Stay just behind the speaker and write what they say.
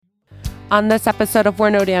On this episode of We're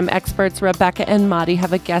No Damn Experts, Rebecca and Madi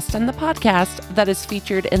have a guest on the podcast that is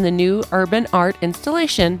featured in the new urban art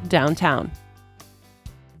installation downtown.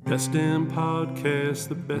 Best damn podcast,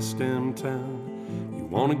 the best damn town. You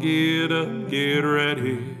wanna get up, get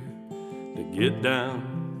ready to get down.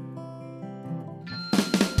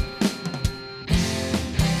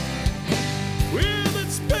 With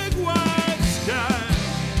its big wide sky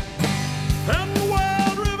and the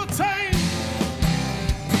wild river Thames.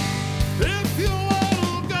 If you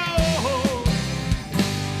wanna go,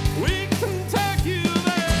 we can take you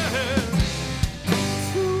there.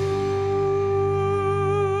 To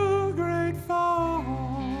Great Falls,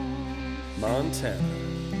 Montana.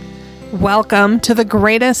 Welcome to the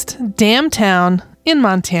greatest damn town in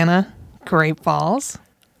Montana, Great Falls.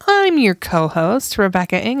 I'm your co-host,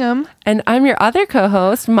 Rebecca Ingham. And I'm your other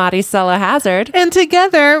co-host, Madi Sella Hazard. And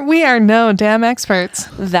together, we are no damn experts.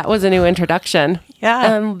 That was a new introduction.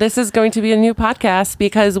 Yeah. This is going to be a new podcast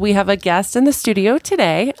because we have a guest in the studio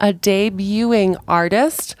today, a debuting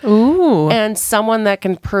artist. Ooh. And someone that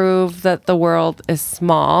can prove that the world is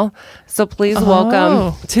small. So please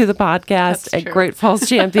welcome to the podcast a Great Falls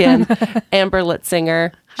champion, Amber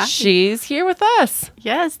Litzinger. Hi. She's here with us.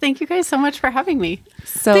 Yes, thank you guys so much for having me.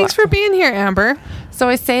 So Thanks for being here, Amber. So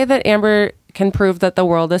I say that Amber can prove that the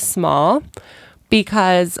world is small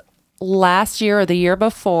because last year or the year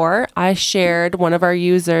before, I shared one of our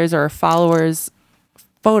users or followers'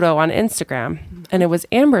 photo on Instagram, and it was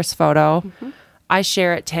Amber's photo. I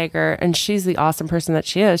share it, tag her, and she's the awesome person that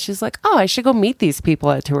she is. She's like, oh, I should go meet these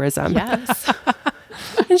people at tourism. Yes,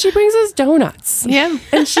 And she brings us donuts. Yeah.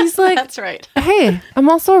 And she's like, that's right. hey, I'm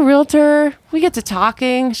also a realtor. We get to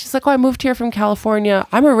talking. She's like, oh, I moved here from California.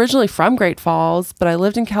 I'm originally from Great Falls, but I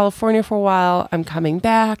lived in California for a while. I'm coming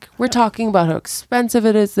back. We're talking about how expensive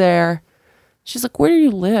it is there. She's like, where do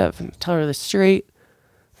you live? And I tell her the street.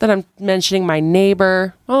 Then I'm mentioning my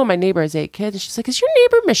neighbor. Oh, my neighbor has 8 kids. And she's like, is your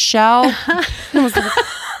neighbor Michelle? And I was like,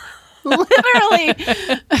 Literally,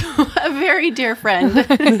 a very dear friend. yeah.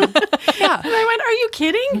 And I went, are you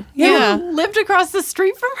kidding? Yeah. You lived across the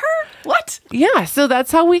street from her? What? Yeah, so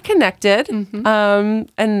that's how we connected. And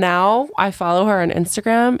now I follow her on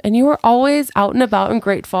Instagram, and you are always out and about in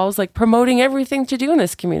Great Falls, like promoting everything to do in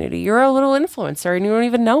this community. You're a little influencer, and you don't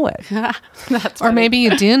even know it. That's Or funny. maybe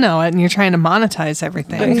you do know it and you're trying to monetize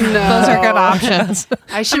everything. No. Those are good options.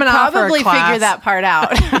 I should I'm gonna offer a probably class. figure that part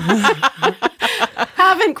out.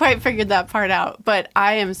 Haven't quite figured that part out, but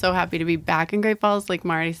I am so happy to be back in Great Falls. Like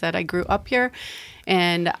Marty said, I grew up here,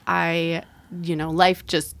 and life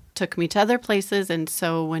just took me to other places. And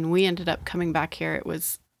so when we ended up coming back here, it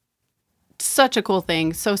was such a cool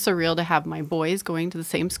thing. So surreal to have my boys going to the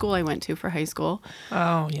same school I went to for high school.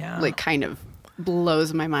 Oh, yeah. Like kind of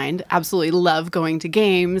blows my mind. Absolutely love going to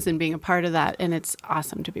games and being a part of that. And it's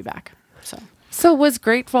awesome to be back. So was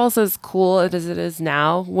Great Falls as cool as it is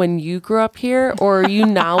now when you grew up here, or are you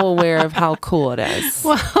now aware of how cool it is?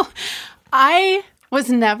 Well, I was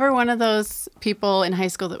never one of those people in high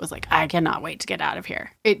school that was like, I cannot wait to get out of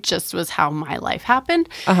here. It just was how my life happened.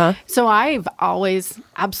 So I've always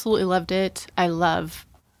absolutely loved it. I love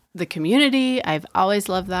the community. I've always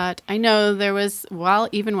loved that. I know there was,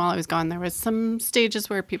 even while I was gone, there was some stages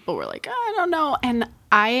where people were like, I don't know. And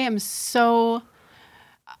I am so,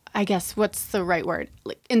 I guess, what's the right word?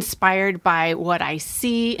 Like, inspired by what I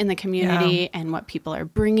see in the community and what people are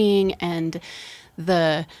bringing and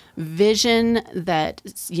the vision that,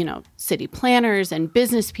 city planners and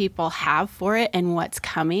business people have for it and what's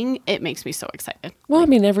coming. It makes me so excited. Well, I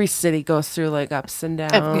mean, every city goes through like ups and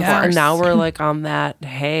downs. And now we're like on that,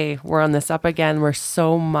 hey, we're on this up again where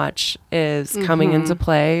so much is coming into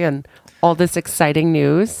play and all this exciting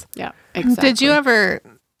news. Yeah, exactly. Did you ever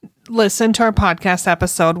listen to our podcast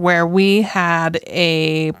episode where we had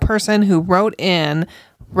a person who wrote in,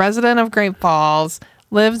 resident of Great Falls,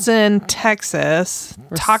 lives in Texas,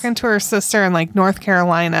 talking to her sister in like North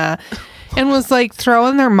Carolina, and was like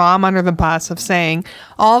throwing their mom under the bus of saying,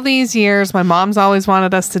 all these years, my mom's always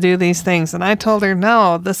wanted us to do these things. And I told her,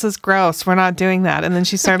 no, this is gross. We're not doing that. And then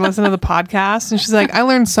she started listening to the podcast and she's like, I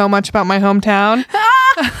learned so much about my hometown.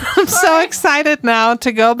 I'm so excited now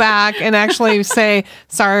to go back and actually say,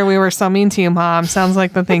 sorry, we were so mean to you, Mom. Sounds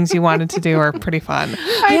like the things you wanted to do are pretty fun.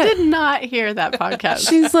 I did not hear that podcast.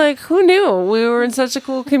 She's like, who knew we were in such a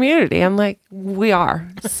cool community? I'm like, we are.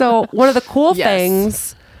 So one of the cool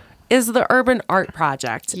things is the Urban Art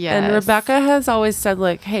Project. Yes. And Rebecca has always said,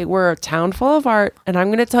 like, hey, we're a town full of art, and I'm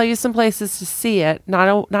going to tell you some places to see it,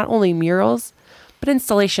 not only murals, but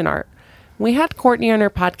installation art. We had Courtney on her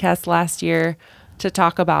podcast last year to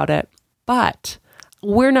talk about it, but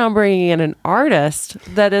we're now bringing in an artist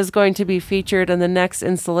that is going to be featured in the next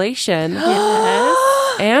installation.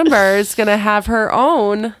 Yes. Amber is going to have her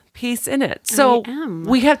own piece in it. So I am.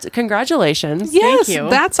 we have to, congratulations. Yes, you.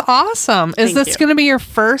 that's awesome. Is Thank this you. going to be your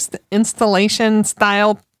first installation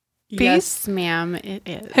style piece? Yes, ma'am, it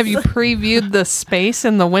is. Have you previewed the space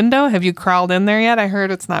in the window? Have you crawled in there yet? I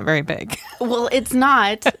heard it's not very big. Well, it's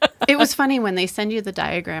not. It was funny when they send you the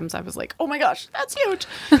diagrams. I was like, oh my gosh, that's huge.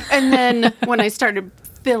 And then when I started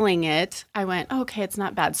filling it, I went, okay, it's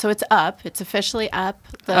not bad. So it's up. It's officially up.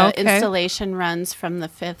 The Okay. installation runs from the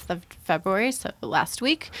 5th of February, so last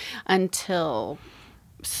week, until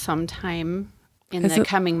sometime in Is the it-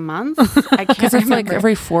 coming month. I can't Because it's remember. like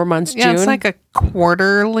every 4 months, Yeah, June. it's like a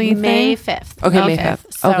quarterly May thing. 5th. Okay, May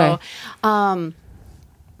 5th. So, Okay.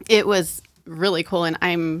 it was really cool, and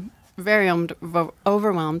I'm very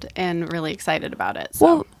overwhelmed and really excited about it. So.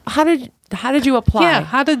 Well, how did you apply? Yeah,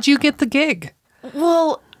 how did you get the gig?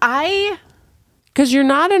 Well, I Because you're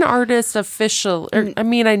not an artist official. I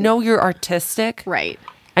mean, I know you're artistic. right.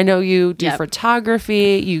 I know you do Yep.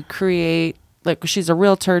 photography. You create, like, she's a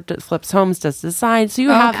realtor that flips homes, does design. So you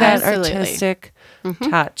have that Absolutely. artistic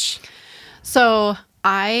touch. So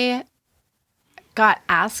I got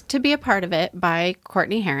asked to be a part of it by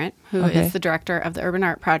Courtney Harrent, who Okay. is the director of the Urban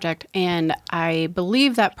Art Project. And I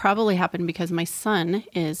believe that probably happened because my son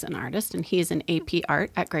is an artist and he's an AP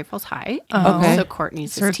art at Great Falls High. And Okay. So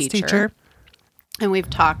Courtney's his Search teacher. And we've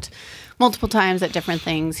talked multiple times at different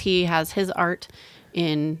things. He has his art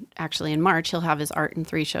in March. He'll have his art in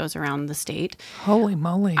 3 shows around the state. Holy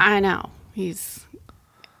moly. I know. He's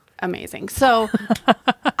amazing. So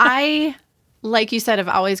I, like you said, have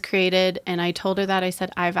always created. And I told her that. I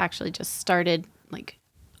said, I've actually just started like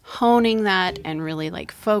honing that and really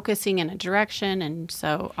like focusing in a direction. And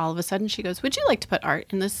so all of a sudden she goes, would you like to put art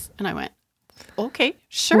in this? And I went, okay,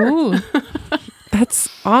 sure. Ooh. That's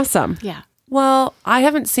awesome. Yeah. Well, I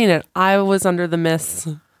haven't seen it. I was under the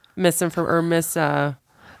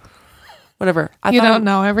whatever. I You thought don't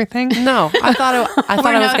know everything? No, I thought I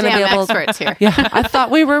We're was no going to be damn able. experts here. Yeah, I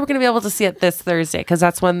thought we were going to be able to see it this Thursday because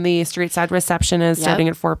that's when the street side reception is Yep. starting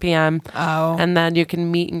at 4 p.m. Oh. And then you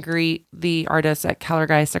can meet and greet the artists at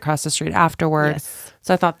Kellergeist across the street afterward. Yes.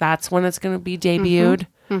 So I thought that's when it's going to be debuted.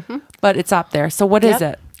 But it's up there. So what is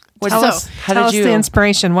Yep. it? What Tell So- us, how tell did us you? the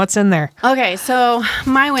inspiration. What's in there? Okay, so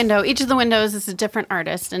my window, each of the windows is a different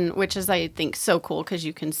artist, and which is I think so cool because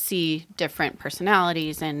you can see different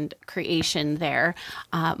personalities and creation there.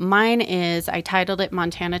 Mine is I titled it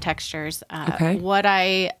Montana Textures. Okay. What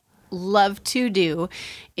I love to do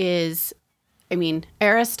is,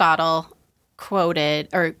 Aristotle quoted,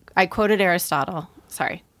 or I quoted Aristotle.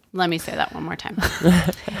 Sorry, let me say that one more time.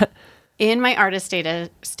 In my artist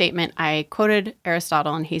data statement, I quoted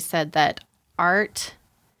Aristotle, and he said that art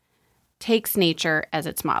takes nature as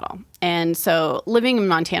its model. And so living in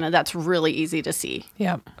Montana, that's really easy to see.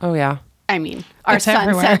 Yep. Oh yeah, I mean, our It's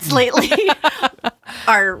everywhere. sunsets lately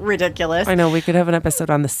are ridiculous. I know we could have an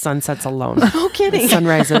episode on the sunsets alone. No kidding.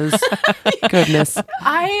 Sunrises. Goodness.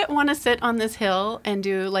 I want to sit on this hill and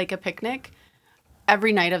do like a picnic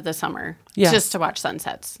every night of the summer Yes. just to watch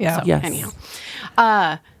sunsets. Yeah. So, Yes.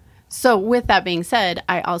 anyhow. So with that being said,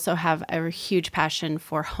 I also have a huge passion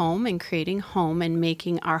for home and creating home and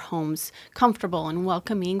making our homes comfortable and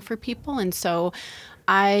welcoming for people. And so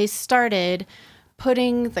I started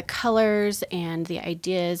putting the colors and the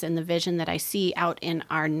ideas and the vision that I see out in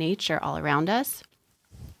our nature all around us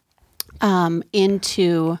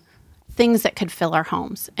into things that could fill our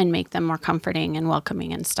homes and make them more comforting and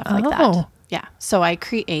welcoming and stuff like that. Oh. Yeah. So I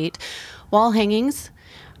create wall hangings.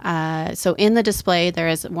 So in the display, there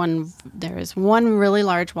is one really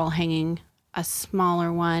large wall hanging, a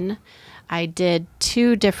smaller one. I did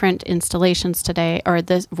 2 different installations today,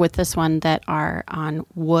 with this one that are on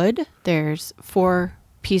wood. There's 4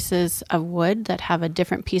 pieces of wood that have a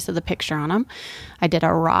different piece of the picture on them. I did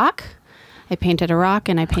a rock. I painted a rock,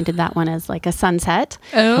 and I painted that one as like a sunset.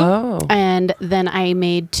 Oh. And then I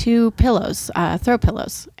made 2 pillows, throw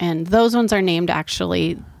pillows. And those ones are named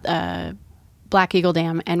actually Black Eagle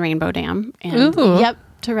Dam and Rainbow Dam. And Ooh. yep,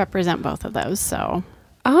 to represent both of those. So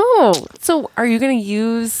Oh, so are you going to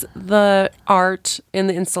use the art in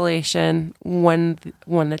the installation when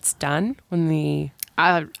it's done?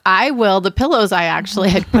 I will. The pillows, I actually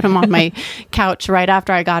had put them on my couch right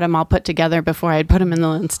after I got them all put together before I had put them in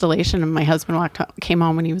the installation. And my husband came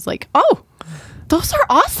home and he was like, oh, those are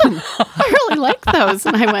awesome. I really like those.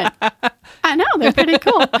 And I went, I know, they're pretty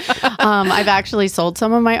cool. I've actually sold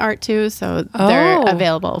some of my art too. So they're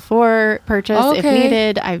available for purchase if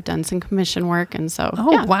needed. I've done some commission work. And so,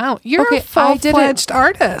 wow. You're a full-fledged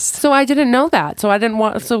artist. So I didn't know that.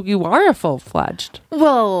 So you are a full-fledged.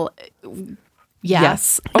 Well,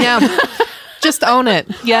 yes. Yeah. Just own it.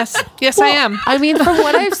 Yes, I am. I mean, from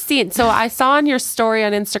what I've seen, so I saw on your story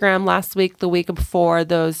on Instagram last week, the week before,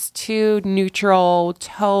 those 2 neutral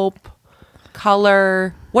taupe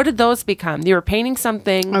color. What did those become? You were painting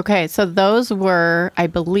something. Okay, so those were, I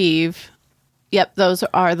believe, those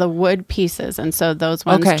are the wood pieces. And so those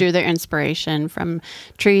ones drew their inspiration from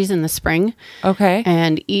trees in the spring. Okay.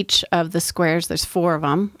 And each of the squares, there's 4 of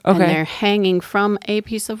them. Okay. And they're hanging from a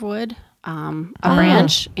piece of wood. A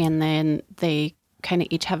branch, and then they kind of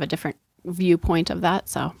each have a different viewpoint of that.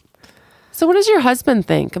 So what does your husband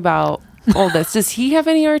think about all this? Does he have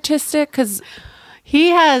any artistic? Because he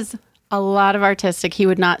has a lot of artistic. He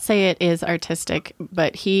would not say it is artistic,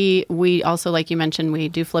 but we also, like you mentioned, we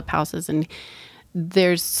do flip houses, and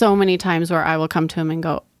there's so many times where I will come to him and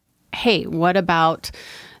go, hey, what about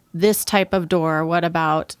this type of door? What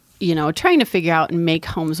about trying to figure out and make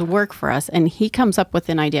homes work for us. And he comes up with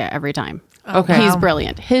an idea every time. Okay. He's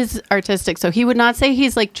brilliant. His artistic. So he would not say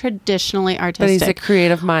he's like traditionally artistic. But he's a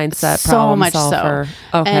creative mindset, so much solver.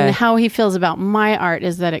 So. Okay. And how he feels about my art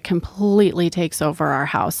is that it completely takes over our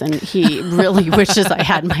house. And he really wishes I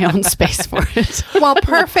had my own space for it. Well,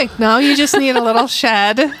 perfect. Now you just need a little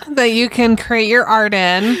shed that you can create your art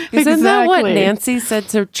in. Isn't that what Nancy said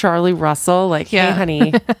to Charlie Russell? Like, hey,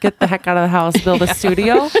 honey, get the heck out of the house, build a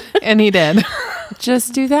studio. And he did.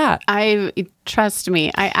 Just do that. Trust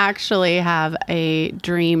me, I actually have a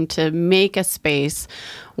dream to make a space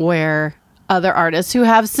where other artists who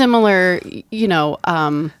have similar,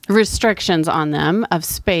 restrictions on them of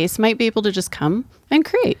space might be able to just come and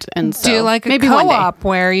create. And so do like a maybe co-op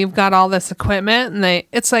where you've got all this equipment and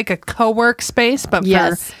it's like a co-work space, but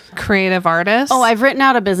for creative artists. Oh, I've written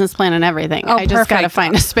out a business plan and everything. I just got to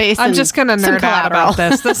find a space. I'm just going to nerd out about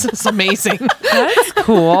this. This is amazing. That's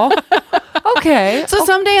cool. Okay. So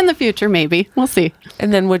someday in the future, maybe. We'll see.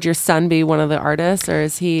 And then would your son be one of the artists, or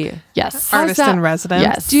is he? Yes. Artist in residence?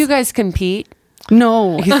 Yes. Do you guys compete?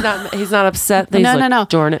 No. He's not upset that he's no.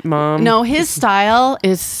 Darn it, Mom. No, his style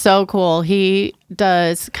is so cool. He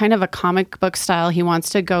does kind of a comic book style. He wants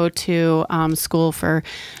to go to school for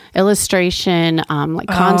illustration,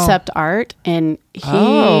 concept art. And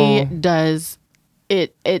he does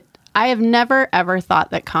it. I have never, ever thought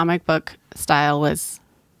that comic book style was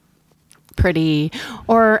pretty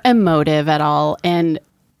or emotive at all. And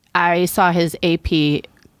I saw his AP.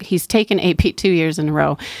 He's taken AP 2 years in a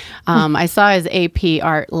row. I saw his AP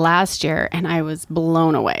art last year and I was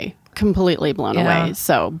blown away, completely blown away.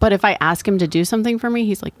 So, but if I ask him to do something for me,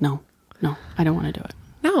 he's like, no, I don't want to do it.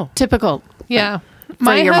 No. Typical. Yeah.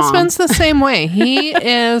 My husband's the same way. He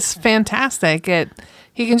is fantastic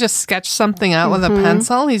he can just sketch something out with a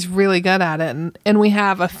pencil. He's really good at it. And we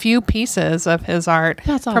have a few pieces of his art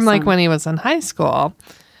from like when he was in high school.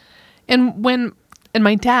 And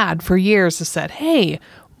my dad for years has said, hey,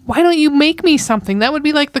 why don't you make me something? That would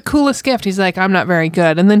be like the coolest gift. He's like, I'm not very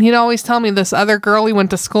good. And then he'd always tell me this other girl he went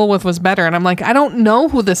to school with was better. And I'm like, I don't know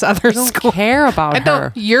who this other school. Care about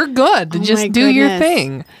her. You're good. Just do your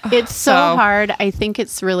thing. It's so hard. I think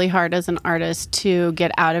it's really hard as an artist to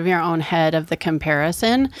get out of your own head of the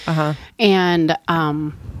comparison and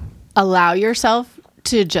allow yourself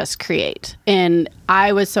to just create. And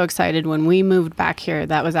I was so excited when we moved back here.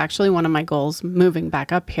 That was actually one of my goals moving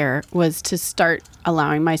back up here, was to start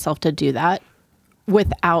allowing myself to do that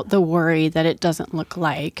without the worry that it doesn't look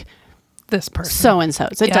like this person.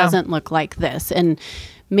 So-and-so's. It doesn't look like this. And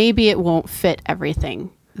maybe it won't fit everything.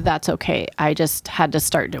 That's okay. I just had to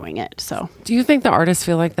start doing it. So, do you think the artists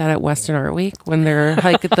feel like that at Western Art Week when they're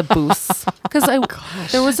like at the booths? Because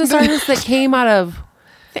there was this artist that came out of,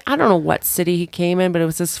 I don't know what city he came in, but it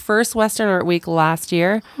was his first Western Art Week last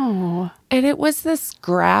year. Oh. And it was this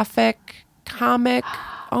graphic comic,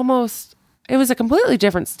 almost, it was a completely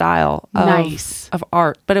different style of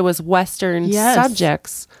art, but it was Western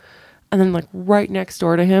subjects. And then like right next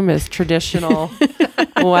door to him is traditional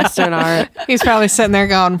Western art. He's probably sitting there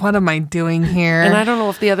going, what am I doing here? And I don't know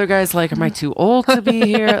if the other guy's like, am I too old to be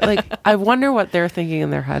here? Like, I wonder what they're thinking in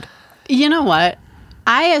their head. You know what?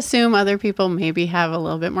 I assume other people maybe have a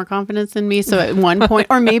little bit more confidence in me. So at one point,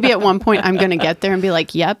 or maybe at one point, I'm going to get there and be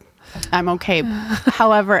like, yep, I'm okay.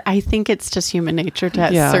 However, I think it's just human nature to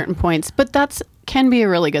at certain points. But that's can be a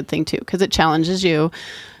really good thing too, because it challenges you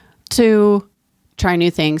to try new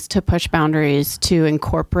things, to push boundaries, to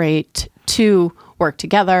incorporate, to work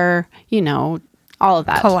together, all of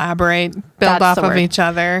that. Collaborate, build That's off the of word. each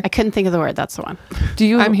other. I couldn't think of the word. That's the one. Do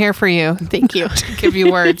you? I'm here for you. Thank you. Give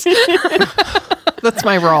you words. That's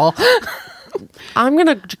my role. I'm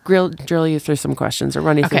gonna drill you through some questions or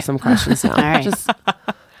run you through Okay. some questions now. All right. Just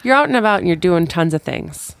you're out and about and you're doing tons of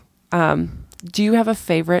things. Do you have a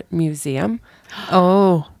favorite museum?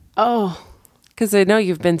 Oh, Oh, Because I know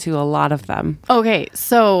you've been to a lot of them. okay.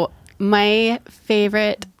 So my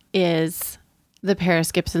favorite is the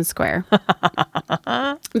Paris Gibson Square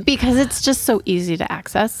because it's just so easy to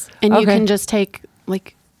access, and you Okay. can just take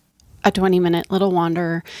like a 20-minute little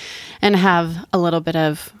wander and have a little bit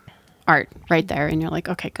of art right there, and you're like,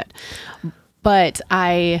 okay, good. But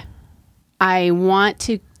I want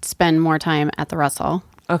to spend more time at the Russell.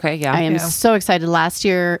 Okay, yeah. I am Yeah. so excited. Last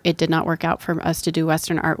year, it did not work out for us to do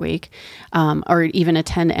Western Art Week or even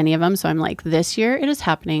attend any of them. So I'm like, this year it is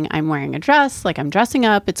happening. I'm wearing a dress, like I'm dressing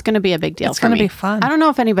up. It's going to be a big deal It's for me. gonna be fun. I don't know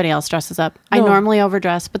if anybody else dresses up. I No. normally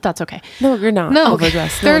overdress, but that's okay. No, you're not. no.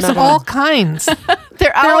 Overdressed. There's not at all kinds.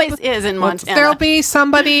 There always is in Montana. There'll be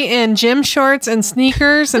somebody in gym shorts and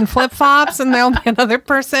sneakers and flip flops, and there'll be another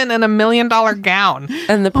person in $1 million gown.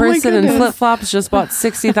 And the my person in goodness. flip flops just bought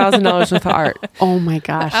 $60,000 worth of art. Oh my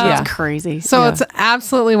gosh. Yeah. That's crazy. So Yeah. it's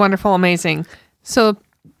absolutely wonderful, amazing. So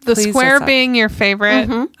the Please, square what's up? being your favorite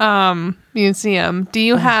museum, do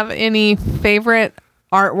you have any favorite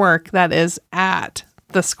artwork that is at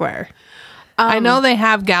the square? I know they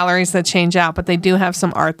have galleries that change out, but they do have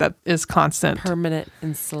some art that is constant. Permanent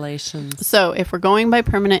installations. So if we're going by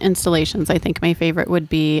permanent installations, I think my favorite would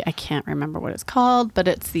be, I can't remember what it's called, but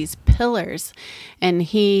it's these pillars. And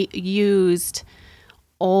he used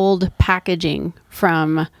old packaging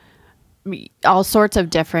from all sorts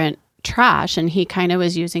of different trash, and he kind of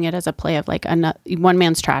was using it as a play of like one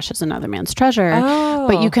man's trash is another man's treasure. Oh.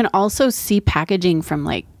 But you can also see packaging from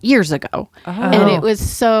like years ago. And it was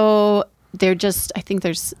so, they're just, I think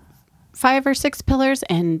there's 5 or 6 pillars,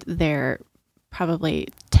 and they're probably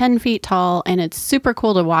 10 feet tall, and it's super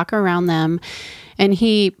cool to walk around them. And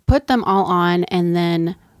he put them all on and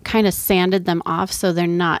then kind of sanded them off so they're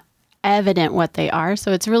not evident what they are.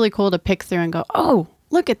 So it's really cool to pick through and go, oh,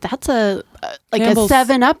 look at that's a like Campbell's- a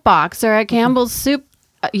 7-Up box or a Campbell's soup,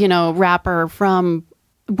 wrapper from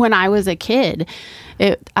when I was a kid.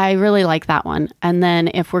 I really like that one. And then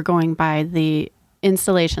if we're going by the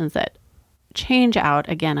installations that change out,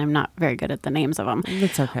 again, I'm not very good at the names of them.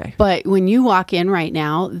 It's okay. But when you walk in right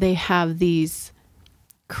now, they have these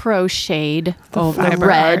crocheted Oh, the fiber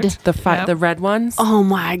red. art. The the red ones. Oh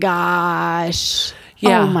my gosh.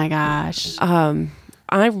 Yeah. Oh my gosh.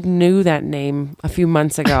 I knew that name a few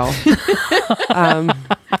months ago.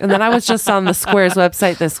 And then I was just on the Square's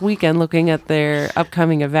website this weekend looking at their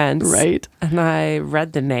upcoming events. Right. And I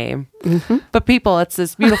read the name. But people, it's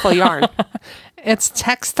this beautiful yarn. It's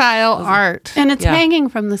textile art. And it's Yeah. hanging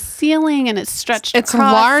from the ceiling, and it's stretched It's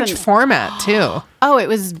across, large and- format too. Oh, it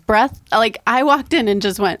was like I walked in and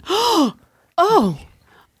just went, oh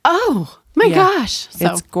my Yeah. gosh.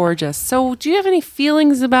 So It's gorgeous. So do you have any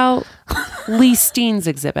feelings about Lee Steen's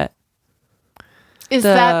exhibit? is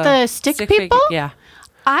that the stick people? figure? Yeah.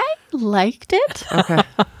 I liked it. Okay.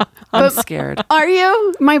 I'm scared. Are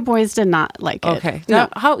you? My boys did not like it. Okay. No. Now,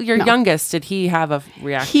 how your No. youngest, did he have a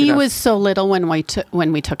reaction? He of- was so little when we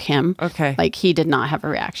took him. Okay. Like he did not have a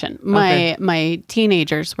reaction. My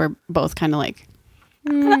teenagers were both kind of like,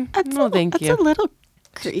 no, thank that's you. a little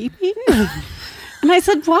creepy. And I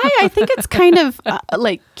said, why? I think it's kind of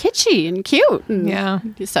like kitschy and cute. And Yeah.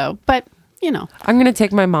 So, but I'm going to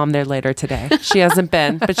take my mom there later today. She hasn't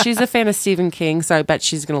been, but she's a fan of Stephen King, so I bet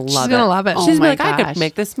she's going to love it. She's gonna love it. Oh She's my like, I could gosh.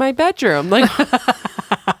 make this my bedroom. Like,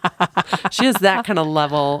 she has that kind of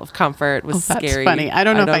level of comfort with that's scary. funny. I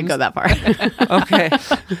don't know if I'd items. go that far. Okay.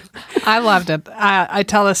 I loved it. I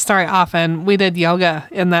tell this story often. We did yoga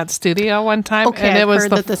in that studio one time, Okay, and it I've was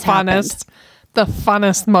heard the that this happened. funnest. The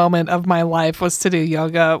funnest moment of my life was to do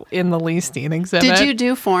yoga in the Lee Steen exhibit. Did you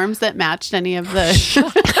do forms that matched any of the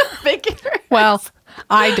figures? Well,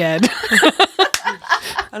 I did.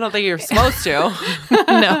 I don't think you're supposed to.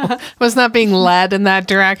 No, was not being led in that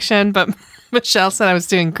direction, but Michelle said I was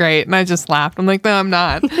doing great, and I just laughed. I'm like, no, I'm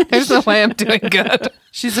not. There's no way I'm doing good.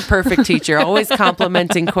 She's a perfect teacher, always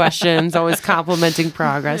complimenting questions, always complimenting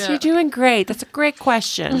progress. You're doing great. That's a great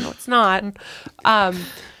question. No, it's not.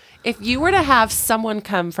 If you were to have someone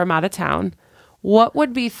come from out of town, what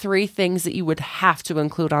would be 3 things that you would have to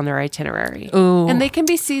include on their itinerary? Ooh. And they can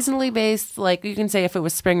be seasonally based. Like you can say if it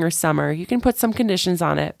was spring or summer, you can put some conditions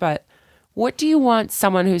on it. But What do you want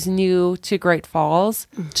someone who's new to Great Falls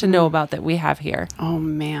to know about that we have here? Oh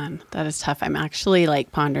man, that is tough. I'm actually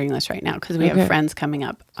like pondering this right now because we Okay. have friends coming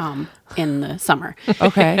up in the summer.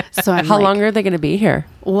 Okay. So I'm How like, long are they going to be here?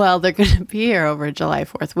 Well, they're going to be here over July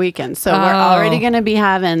 4th weekend. So we're already going to be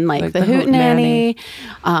having like the Hootenanny,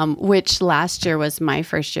 which last year was my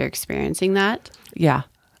first year experiencing that. Yeah.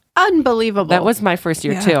 Unbelievable. That was my first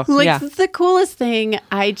year Yeah. too. like yeah. the coolest thing.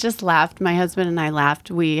 I just laughed. My husband and I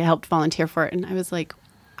laughed. We helped volunteer for it. And I was like,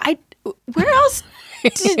 where else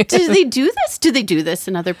do they do this? Do they do this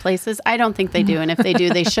in other places? I don't think they do. And if they do,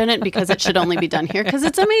 they shouldn't, because it should only be done here because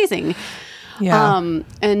it's amazing. Yeah.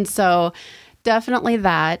 And so definitely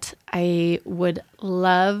that. I would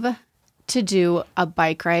love to do a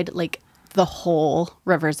bike ride, like the whole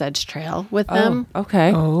River's Edge Trail with them,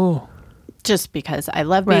 Okay. Oh. just because I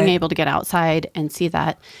love being Right. able to get outside and see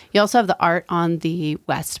that. You also have the art on the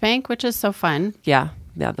West Bank, which is so fun. Yeah.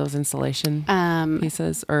 Yeah. Those installation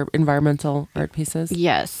pieces or environmental art pieces.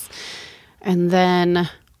 Yes. And then,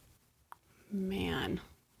 man.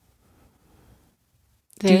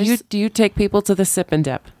 Do you take people to the Sip and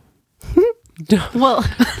Dip? Well,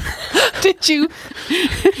 Did you,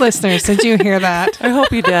 listeners, did you hear that? I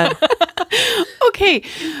hope you did. okay.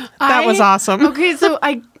 That was awesome. Okay, so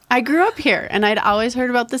I grew up here and I'd always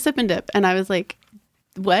heard about the Sip and Dip, and I was like,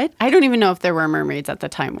 what? I don't even know if there were mermaids at the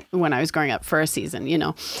time when I was growing up for a season, you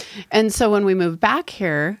know. And so when we moved back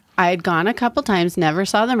here, I had gone a couple times, never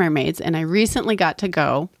saw the mermaids, and I recently got to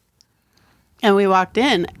go. And we walked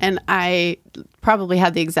in, and I probably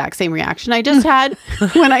had the exact same reaction I just had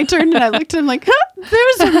when I turned and I looked, and I'm like, huh,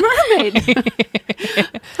 there's a mermaid.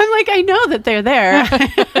 I'm like, I know that they're there.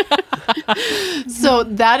 So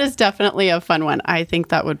that is definitely a fun one. I think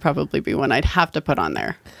that would probably be one I'd have to put on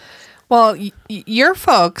there. Well, your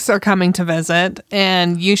folks are coming to visit,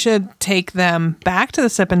 and you should take them back to the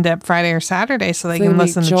Sip and Dip Friday or Saturday so they So can they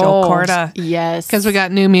listen meet to Joel Joel. Corda. Yes. Because we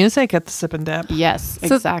got new music at the Sip and Dip. Yes,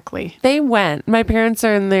 So- exactly. They went. My parents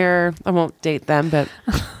are in their, I won't date them, but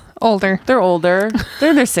Older. they're older. They're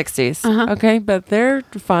in their 60s. Okay. But they're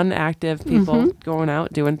fun, active people going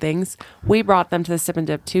out, doing things. We brought them to the Sip and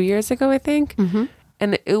Dip 2 years ago, I think.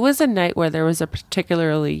 And it was a night where there was a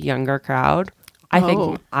particularly younger crowd. I Oh.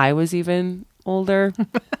 think I was even older.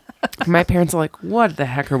 My parents are like, what the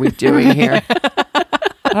heck are we doing here?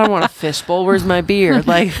 I don't want a fishbowl. Where's my beer?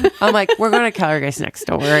 Like, I'm like, we're going to Calgary next.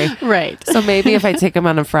 Don't worry. Right. So maybe if I take them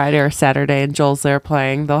on a Friday or Saturday and Joel's there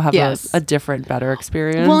playing, they'll have Yes. a different, better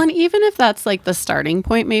experience. Well, and even if that's like the starting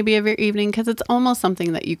point maybe of your evening, because it's almost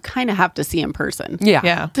something that you kind of have to see in person yeah.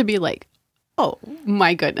 Yeah. to be like, oh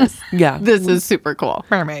my goodness, Yeah. this is super cool.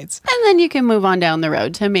 Mermaids. And then you can move on down the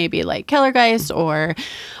road to maybe like Kellergeist, or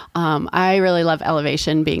I really love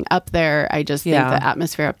Elevation being up there. I just think Yeah. the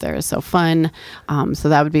atmosphere up there is so fun. So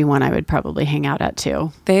that would be one I would probably hang out at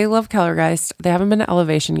too. They love Kellergeist. They haven't been to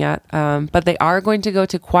Elevation yet, but they are going to go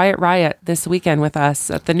to Quiet Riot this weekend with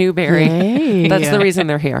us at the Newberry. Yay. That's the reason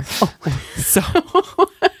they're here. So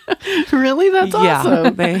Really? That's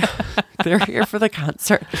awesome. they're here for the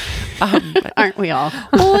concert. Aren't we all?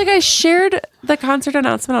 Well, like I shared the concert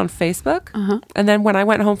announcement on Facebook, and then when I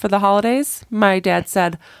went home for the holidays, my dad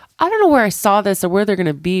said, I don't know where I saw this or where they're going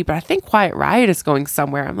to be, but I think Quiet Riot is going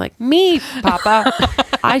somewhere. I'm like, me, Papa.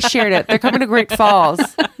 I shared it. They're coming to Great Falls.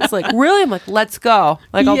 It's like, really? I'm like, let's go.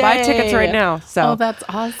 Like, I'll buy tickets Yay. right now. So, Oh, that's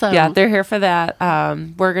awesome. yeah, they're here for that.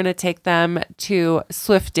 We're going to take them to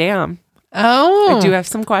Swift Dam. Oh. I do have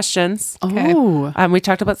some questions. Oh, We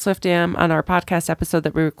talked about Swift Dam on our podcast episode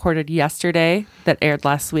that we recorded yesterday that aired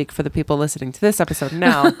last week for the people listening to this episode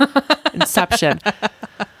now. Inception.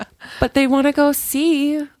 But they want to go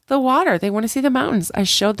see the water. They want to see the mountains. I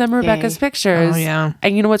showed them Rebecca's Yay. pictures. Oh, yeah.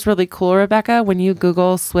 And you know what's really cool, Rebecca? When you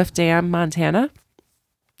Google Swift Dam, Montana,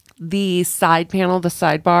 the side panel, the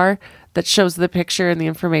sidebar that shows the picture and the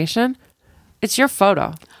information, it's your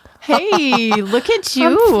photo. hey, look at you.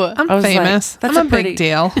 I'm I was like, famous. that's I'm a a pretty- big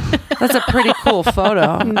deal. That's a pretty cool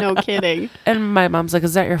photo. No kidding. And my mom's like,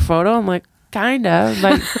 is that your photo? I'm like, kind of.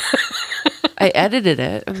 Like, I edited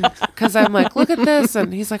it because I'm like, look at this.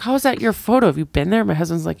 And he's like, how is that your photo? Have you been there? My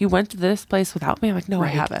husband's like, you went to this place without me? I'm like, no, I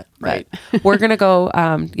haven't. right. But we're going to go,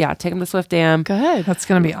 take him to Swift Dam. Good. That's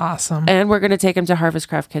going to be awesome. And we're going to take him to Harvest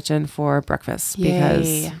Craft Kitchen for breakfast because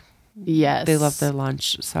Yay. Yes. they love their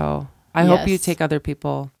lunch. So I hope you Yes. take other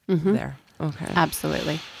people there. Okay.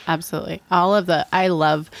 Absolutely. Absolutely. I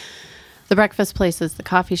love the breakfast places, the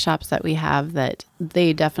coffee shops that we have that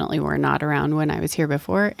they definitely were not around when I was here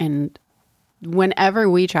before. And whenever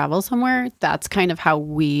we travel somewhere, that's kind of how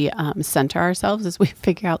we center ourselves, is we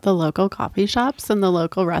figure out the local coffee shops and the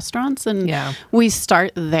local restaurants, and we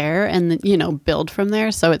start there and, build from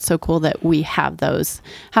there. So it's so cool that we have those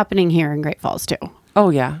happening here in Great Falls too. Oh,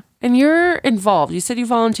 yeah. And you're involved. You said you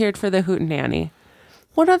volunteered for the Hootenanny.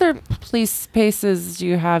 What other police spaces do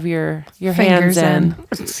you have your hands in?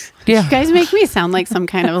 Yeah. You guys make me sound like some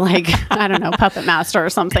kind of I don't know, puppet master or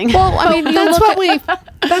something. Well, I mean,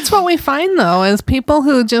 that's what we find though, is people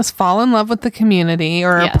who just fall in love with the community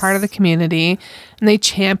or are part of the community, and they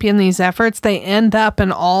champion these efforts. They end up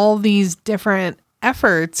in all these different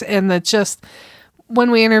efforts, and it's just, when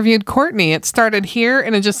we interviewed Courtney, it started here,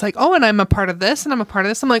 and it just and I'm a part of this, and I'm a part of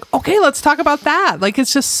this. I'm like, okay, let's talk about that.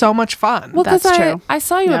 It's just so much fun. Well, that's true. I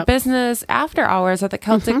saw you at Business After Hours at the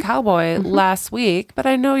Celtic Cowboy last week, but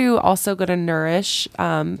I know you also go to Nourish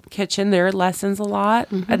Kitchen. There are lessons a lot,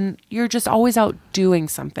 and you're just always out doing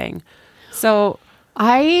something. So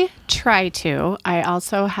I try to. I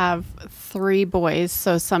also have 3 boys,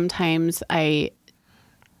 so sometimes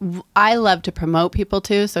I love to promote people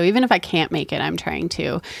too. So even if I can't make it, I'm trying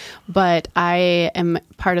to. But I am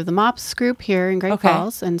part of the MOPS group here in Great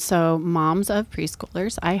Falls. And so moms of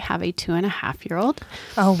preschoolers, I have a 2.5-year-old.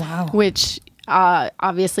 Oh, wow. Which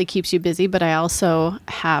obviously keeps you busy. But I also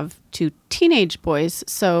have 2 teenage boys.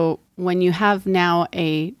 So when you have now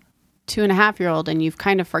a 2.5-year-old and you've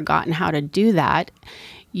kind of forgotten how to do that,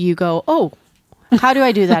 you go, oh, how do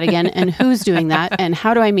I do that again? And who's doing that? And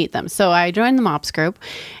how do I meet them? So I joined the MOPS group,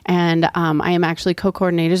 and I am actually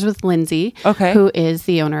co-coordinators with Lindsay, who is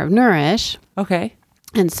the owner of Nourish. Okay.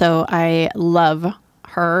 And so I love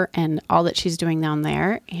her and all that she's doing down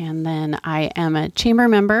there. And then I am a chamber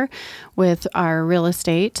member with our real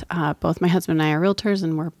estate. Both my husband and I are realtors,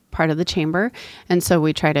 and we're part of the chamber. And so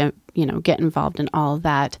we try to, get involved in all of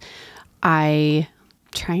that.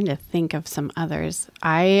 Trying to think of some others.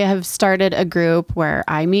 I have started a group where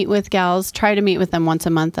I meet with gals, try to meet with them once a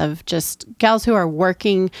month, of just gals who are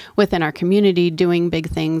working within our community, doing big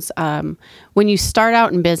things. When you start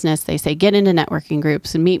out in business, they say get into networking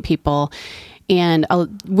groups and meet people, and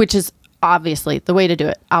which is obviously the way to do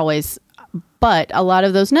it always. But a lot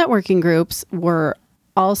of those networking groups were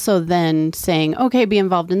also then saying, okay, be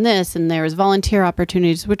involved in this. And there's volunteer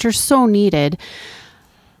opportunities, which are so needed.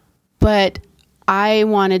 But I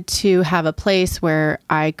wanted to have a place where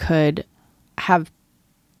I could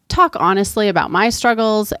talk honestly about my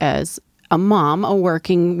struggles as a mom, a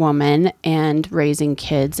working woman, and raising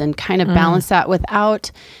kids, and kind of balance that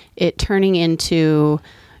without it turning into,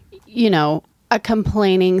 a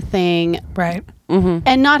complaining thing. Right.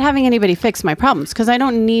 And not having anybody fix my problems, because I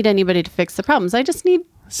don't need anybody to fix the problems. I just need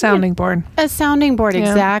sounding board. A sounding board,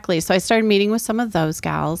 exactly. So I started meeting with some of those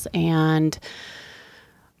gals, and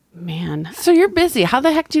man. So you're busy. How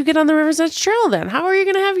the heck do you get on the River's Edge Trail then? How are you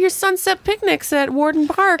going to have your sunset picnics at Warden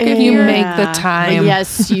Park if you make the time?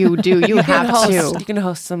 Yes, you do. You have to. You can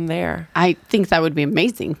host them there. I think that would be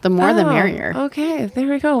amazing. The more the merrier. Okay, there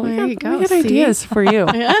we go. There you go. We got ideas for you.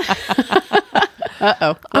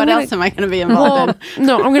 Uh-oh. What else am I going to be involved in?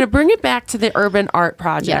 No, I'm going to bring it back to the Urban Art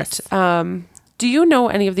Project. Yes. Do you know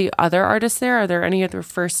any of the other artists there? Are there any other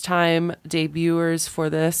first-time debuters for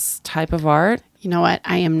this type of art? You know what?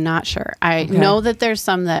 I am not sure. I know that there's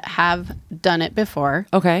some that have done it before.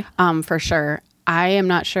 Okay. For sure. I am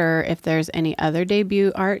not sure if there's any other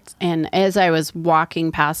debut arts. And as I was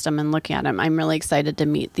walking past them and looking at them, I'm really excited to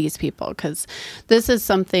meet these people, because this is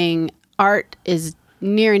something, art is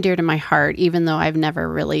near and dear to my heart, even though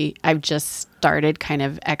I've just started kind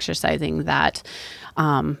of exercising that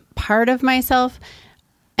part of myself.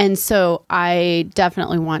 And so I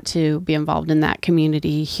definitely want to be involved in that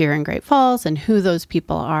community here in Great Falls, and who those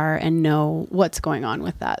people are, and know what's going on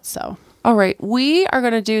with that. So, all right, we are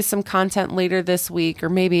going to do some content later this week, or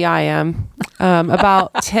maybe I am,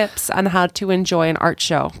 about tips on how to enjoy an art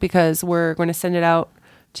show, because we're going to send it out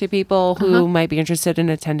to people who might be interested in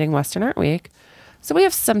attending Western Art Week. So we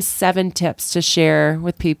have some 7 tips to share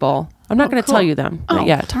with people. I'm not going to tell you them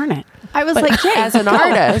yet. Darn it. I was as an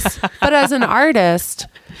artist,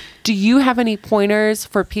 do you have any pointers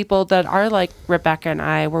for people that are like Rebecca and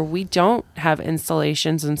I, where we don't have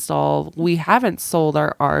installations installed, we haven't sold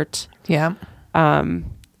our art? Yeah.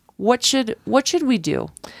 What should we do?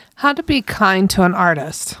 How to be kind to an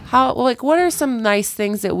artist. What are some nice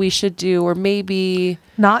things that we should do, or maybe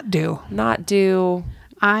not do?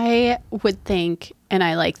 I would think, and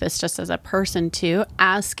I like this just as a person too,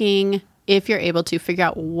 asking if you're able to figure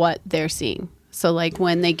out what they're seeing. So like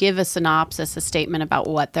when they give a synopsis, a statement about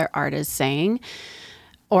what their art is saying,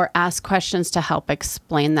 or ask questions to help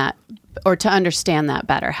explain that or to understand that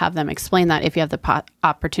better. Have them explain that if you have the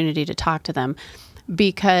opportunity to talk to them,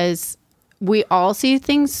 because we all see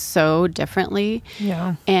things so differently.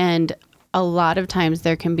 Yeah. And a lot of times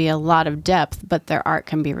there can be a lot of depth, but their art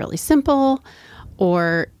can be really simple,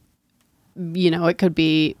 or, it could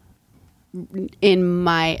be, in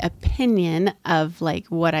my opinion, of like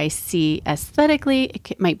what I see aesthetically,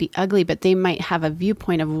 it might be ugly, but they might have a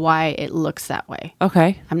viewpoint of why it looks that way.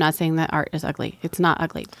 Okay. I'm not saying that art is ugly. It's not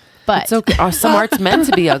ugly, but It's okay. Some art's meant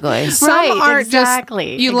to be ugly. Some Right, art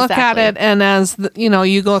exactly, just, you look at exactly. it, and as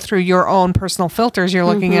you go through your own personal filters, you're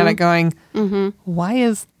looking at it going,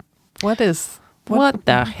 what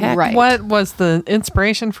the heck? Right. What was the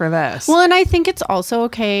inspiration for this? Well, and I think it's also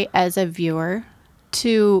okay as a viewer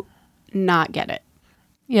to not get it.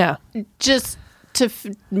 Yeah. Just to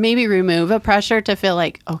maybe remove a pressure to feel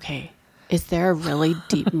like, okay, is there a really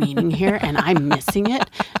deep meaning here and I'm missing it?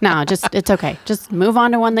 No, it's okay. Just move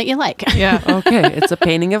on to one that you like. Yeah. Okay. It's a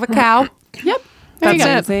painting of a cow. Yep. There you go.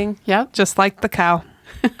 That's it. Amazing. Yep. Just like the cow.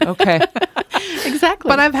 Okay. Exactly.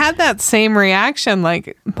 But I've had that same reaction.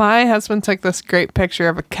 Like, my husband took this great picture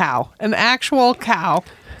of a cow, an actual cow.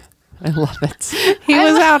 I love it. He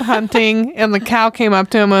was out hunting, and the cow came up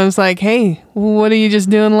to him and was like, "Hey, what are you just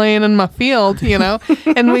doing laying in my field?"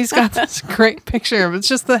 And he's got this great picture of it's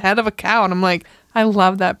just the head of a cow, and I'm like, I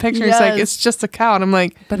love that picture. He's like, Yes. it's just a cow, and I'm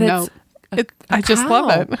like, But No. I just love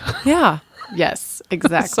cow. it. Yeah. yes,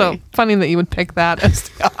 exactly. So funny that you would pick that as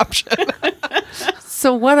the option.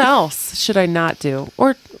 So what else should I not do?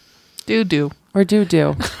 Or do. do.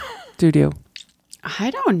 I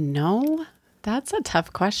don't know. That's a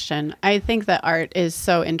tough question. I think that art is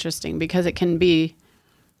so interesting because it can be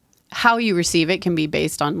how you receive it can be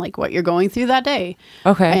based on like what you're going through that day.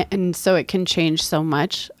 Okay. And so it can change so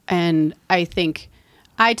much. And I think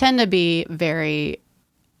I tend to be very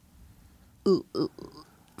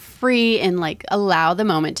free and like allow the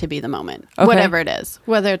moment to be the moment, Okay. whatever it is,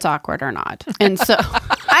 whether it's awkward or not. And so,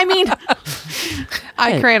 I mean,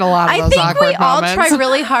 I create a lot of I those think awkward we all moments. try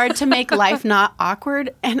really hard to make life not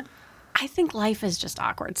awkward. And I think life is just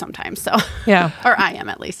awkward sometimes. So, Yeah. or I am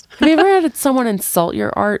at least. Have you ever had someone insult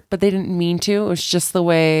your art, but they didn't mean to? It was just the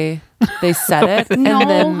way they said it. No, And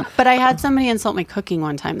then, but I had somebody insult my cooking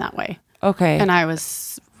one time that way. okay. And I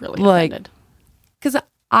was really Like- offended. Because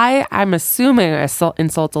I'm assuming I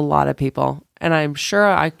insult a lot of people. And I'm sure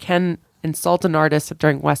I can insult an artist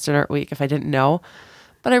during Western Art Week if I didn't know.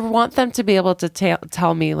 But I want them to be able to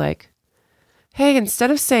tell me, like, hey,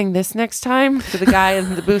 instead of saying this next time to the guy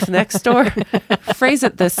in the booth next door, phrase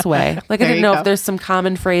it this way. Like, I There didn't you know go. if there's some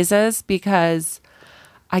common phrases, because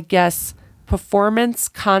I guess performance,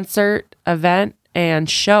 concert, event, and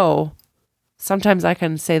show, sometimes I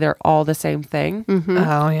can say they're all the same thing.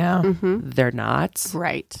 Oh, yeah. They're not.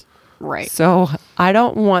 Right. Right. So I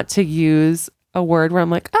don't want to use a word where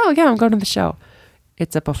I'm like, oh, yeah, I'm going to the show.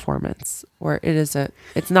 It's a performance, or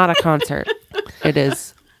it's not a concert. It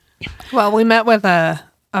is. Well, we met with a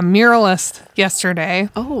muralist yesterday,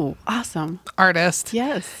 Oh, awesome. artist.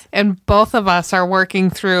 Yes. And both of us are working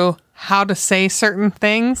through how to say certain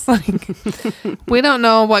things. Like, we don't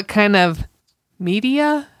know what kind of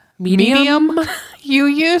medium you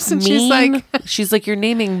use. And she's like, you're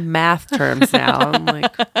naming math terms now. I'm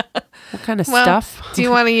like, what kind of well, stuff? do you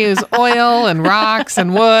want to use oil and rocks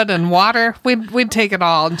and wood and water? We'd take it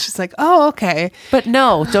all. And she's like, oh, okay. But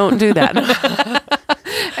no, don't do that.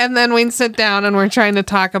 And then we'd sit down and we're trying to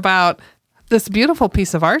talk about this beautiful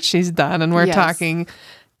piece of art she's done. And we're Yes. talking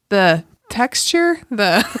the texture,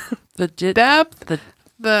 the depth,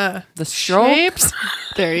 the stroke. shapes.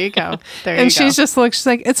 There you go. There And you she's go. just like, she's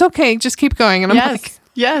like, it's okay, just keep going. And I'm Yes. like,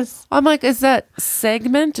 Yes. I'm like, is that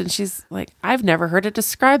segment? And she's like, I've never heard it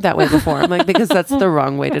described that way before. I'm like, because that's the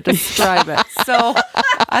wrong way to describe it. So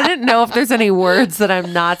I didn't know if there's any words that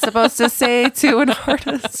I'm not supposed to say to an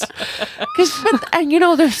artist. And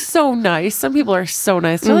they're so nice. Some people are so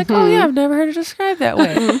nice. They're like, oh yeah, I've never heard it described that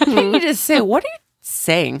way. Can't you just say, what are you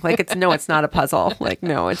saying? Like, it's not a puzzle. Like,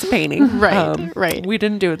 no, it's a painting. Right, right. We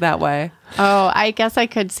didn't do it that way. Oh, I guess I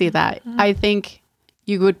could see that. I think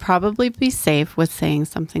you would probably be safe with saying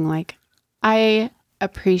something like, I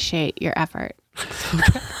appreciate your effort.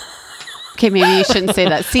 Okay, maybe you shouldn't say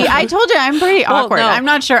that. See, I told you I'm pretty awkward. no. I'm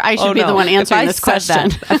not sure I should Oh, be the no. one If answering I this said question.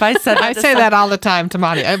 that- If I said that I to say that all the time to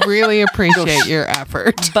Monty. I really appreciate your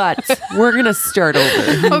effort. but we're going to start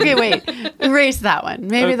over. Okay, wait. Erase that one.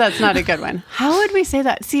 Maybe that's not a good one. How would we say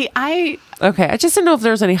that? See, Okay, I just didn't know if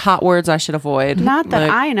there's any hot words I should avoid. not that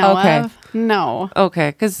Like, I know okay. of. No. Okay,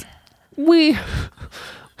 because we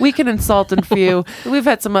We can insult a few. We've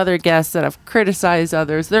had some other guests that have criticized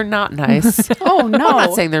others. They're not nice. Oh, no. I'm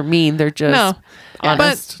not saying they're mean. They're just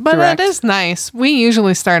honest, but direct. that is nice. We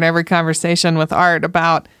usually start every conversation with Art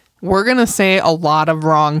about we're going to say a lot of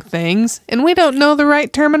wrong things, and we don't know the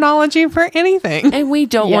right terminology for anything. And we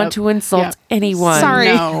don't want to insult anyone. Sorry.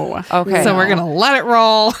 No. Okay. So we're going to let it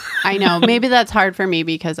roll. I know. Maybe that's hard for me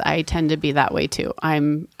because I tend to be that way too.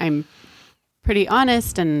 I'm pretty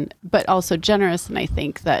honest but also generous, and I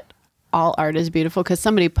think that all art is beautiful because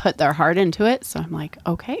somebody put their heart into it. So I'm like,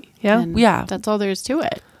 okay, then that's all there is to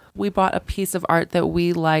it. We bought a piece of art that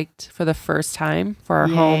we liked for the first time for our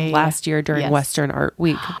Yay. home last year during Western Art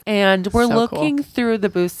Week. And we're So looking through the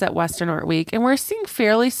booths at Western Art Week, and we're seeing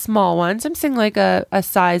fairly small ones. I'm seeing like a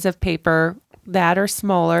size of paper that or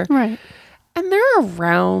smaller. Right. And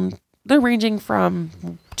they're ranging from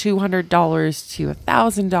 $200 to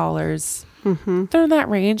 $1,000. Mm-hmm. They're in that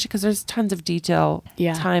range because there's tons of detail,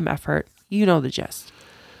 time, effort. You know the gist.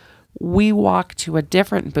 We walk to a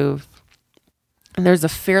different booth, and there's a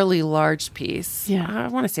fairly large piece. Yeah. I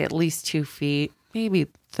want to say at least 2 feet, maybe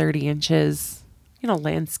 30 inches,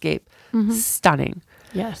 landscape. Stunning.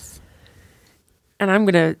 Yes. And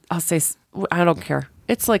I'll say, I don't care.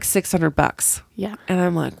 It's like $600. Yeah. And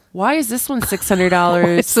I'm like, why is this one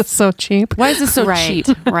 $600? This is so cheap. Why is this so cheap?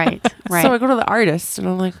 Right. So I go to the artist and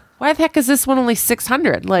I'm like, why the heck is this one only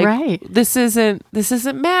 $600? Like, this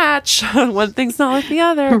isn't match. One thing's not like the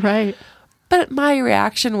other. Right. But my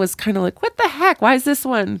reaction was kind of like, what the heck? Why is this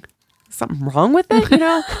one? Something wrong with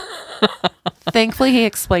it, Thankfully, he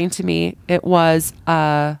explained to me it was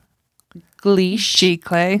G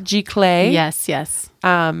clay. Yes.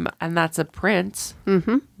 And that's a print.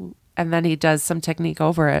 Mm-hmm. And then he does some technique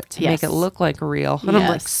over it to make it look like real. And I'm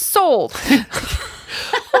like, sold.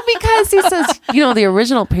 Well, because he says, the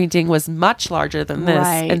original painting was much larger than this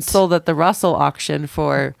and sold at the Russell auction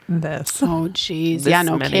for this. Oh, geez. Yeah,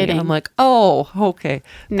 no kidding. And I'm like, oh, okay.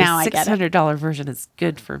 Now I the get it. $600 version is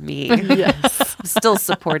good for me. Yes. I'm still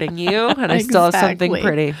supporting you, and I still have something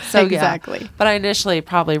pretty. So exactly. But I initially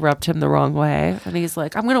probably rubbed him the wrong way. And he's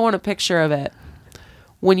like, I'm going to want a picture of it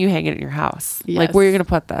when you hang it in your house. Yes. Like, where are you going to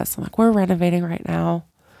put this? I'm like, we're renovating right now.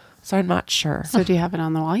 So I'm not sure. So do you have it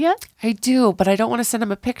on the wall yet? I do, but I don't want to send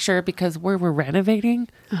him a picture because we're renovating.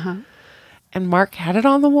 And Mark had it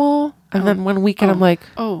on the wall. And then one weekend I'm like,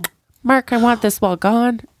 Mark, I want this wall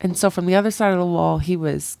gone. And so from the other side of the wall, he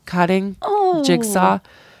was cutting jigsaw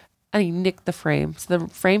and he nicked the frame. So the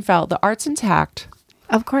frame fell. The art's intact.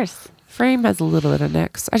 Of course. Frame has a little bit of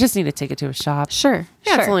nicks. I just need to take it to a shop. Sure.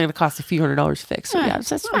 Yeah, it's only going to cost a few $100 fixed. So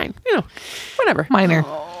that's fine. Whatever. Minor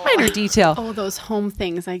detail. Oh, those home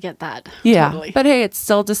things. I get that. Yeah. Totally. But hey, it's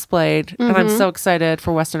still displayed. And I'm so excited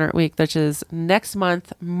for Western Art Week, which is next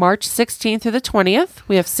month, March 16th through the 20th.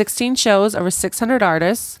 We have 16 shows, over 600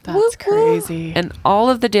 artists. That's crazy. And all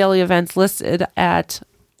of the daily events listed at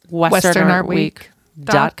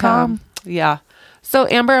westernartweek.com. Yeah. So,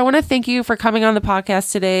 Amber, I want to thank you for coming on the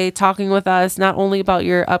podcast today, talking with us not only about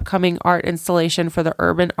your upcoming art installation for the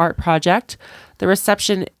Urban Art Project. The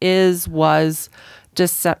reception was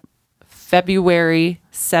just February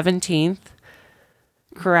 17th,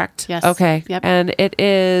 correct? Yes. Okay. Yep. And it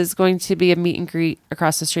is going to be a meet and greet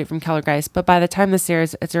across the street from Keller Geist. But by the time this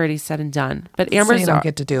airs, it's already said and done. But Amber's so you don't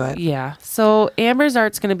get to do it. Yeah. So Amber's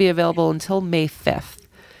art's going to be available until May 5th.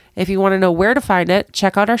 If you want to know where to find it,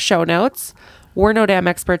 check out our show notes.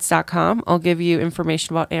 We'reNoDamnExperts.com. I'll give you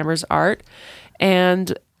information about Amber's art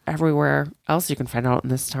and everywhere else you can find out in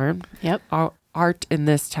this town. Yep. Art in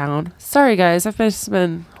this town. Sorry, guys. I've just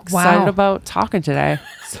been excited about talking today.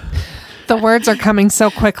 The words are coming so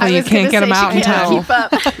quickly you can't get them out in time.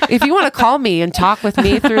 If you want to call me and talk with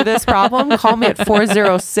me through this problem, call me at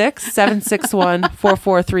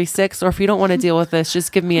 406-761-4436. Or if you don't want to deal with this,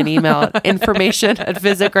 just give me an email at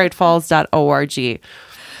information@visitgreatfalls.org.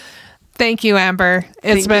 Thank you, Amber.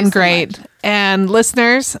 It's been great. And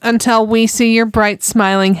listeners, until we see your bright,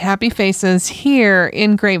 smiling, happy faces here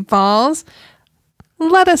in Great Falls,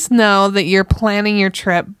 let us know that you're planning your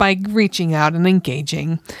trip by reaching out and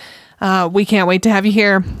engaging. We can't wait to have you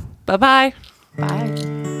here. Bye-bye. Bye.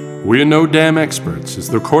 We're No Dam Experts is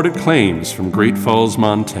the recorded claims from Great Falls,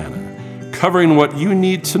 Montana, covering what you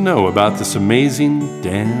need to know about this amazing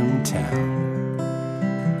damn town.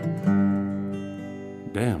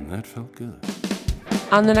 Damn, that felt good.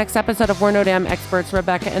 On the next episode of We're No Dam Experts,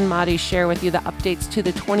 Rebecca and Madi share with you the updates to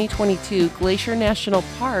the 2022 Glacier National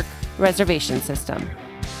Park reservation system.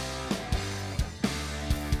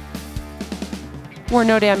 We're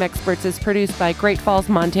No Dam Experts is produced by Great Falls,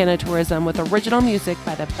 Montana Tourism with original music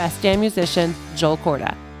by the best dam musician, Joel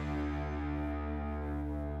Corda.